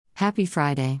Happy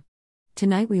Friday.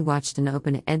 Tonight we watched an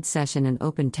open ed session and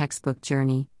open textbook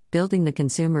journey, Building the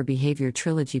Consumer Behavior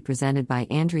Trilogy presented by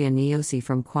Andrea Niosi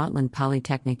from Kwantlen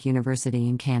Polytechnic University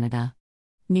in Canada.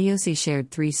 Niosi shared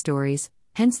 3 stories,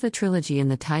 hence the trilogy in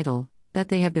the title, that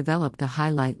they have developed to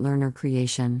highlight learner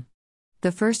creation.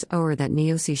 The first OER that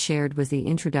Niosi shared was the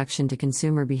Introduction to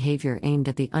Consumer Behavior aimed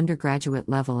at the undergraduate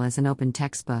level as an open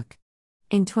textbook.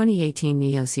 In 2018,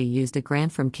 Niosi used a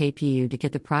grant from KPU to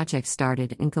get the project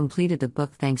started and completed the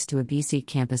book thanks to a BC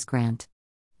campus grant.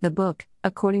 The book,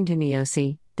 according to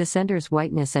Niosi, decenters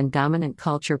whiteness and dominant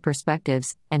culture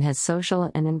perspectives and has social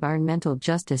and environmental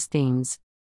justice themes.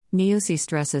 Niosi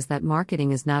stresses that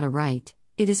marketing is not a right,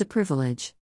 it is a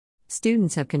privilege.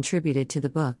 Students have contributed to the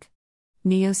book.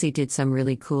 Niosi did some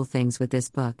really cool things with this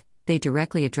book. They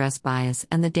directly address bias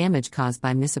and the damage caused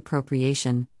by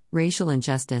misappropriation, racial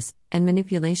injustice, and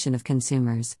manipulation of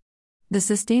consumers. The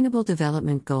Sustainable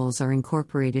Development Goals are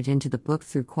incorporated into the book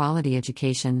through quality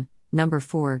education, number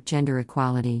 4, gender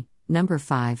equality, number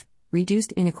 5,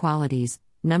 reduced inequalities,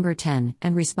 number 10,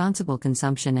 and responsible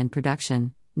consumption and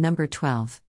production, number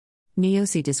 12.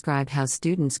 Niosi described how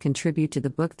students contribute to the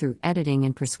book through editing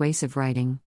and persuasive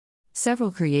writing.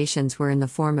 Several creations were in the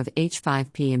form of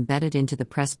H5P embedded into the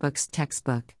Pressbooks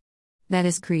textbook. That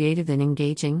is creative and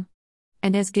engaging,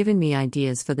 and has given me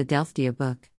ideas for the Delftia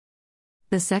book.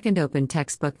 The second open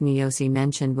textbook Niosi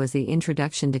mentioned was the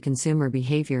Introduction to Consumer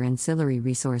Behavior Ancillary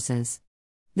Resources.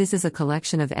 This is a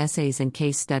collection of essays and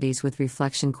case studies with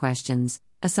reflection questions,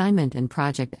 assignment and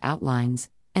project outlines,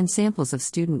 and samples of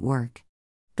student work.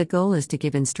 The goal is to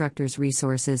give instructors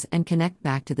resources and connect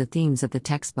back to the themes of the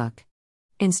textbook.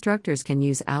 Instructors can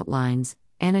use outlines,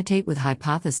 annotate with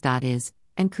hypothesis.is,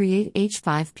 and create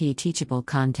H5P teachable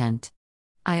content.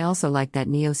 I also like that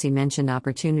Niosi mentioned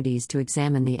opportunities to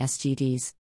examine the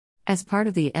SDGs. As part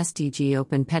of the SDG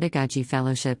Open Pedagogy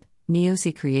Fellowship,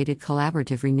 Niosi created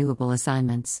collaborative renewable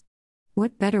assignments.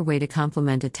 What better way to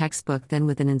complement a textbook than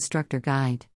with an instructor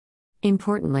guide?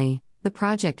 Importantly, the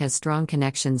project has strong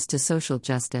connections to social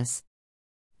justice.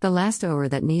 The last OER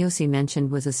that Niosi mentioned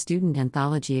was a student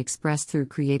anthology expressed through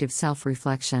creative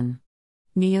self-reflection.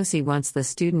 Niosi wants the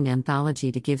student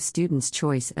anthology to give students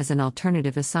choice as an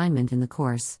alternative assignment in the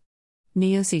course.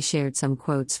 Niosi shared some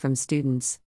quotes from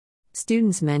students.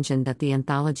 Students mentioned that the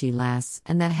anthology lasts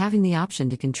and that having the option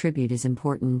to contribute is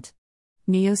important.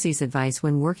 Niosi's advice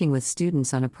when working with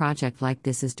students on a project like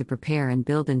this is to prepare and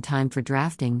build in time for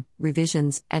drafting,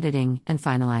 revisions, editing, and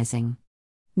finalizing.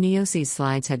 Niosi's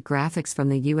slides had graphics from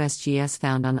the USGS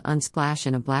found on Unsplash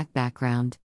in a black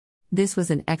background. This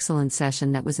was an excellent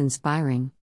session that was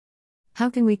inspiring. How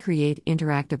can we create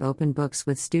interactive open books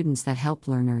with students that help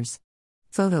learners?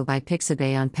 Photo by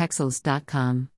Pixabay on Pexels.com.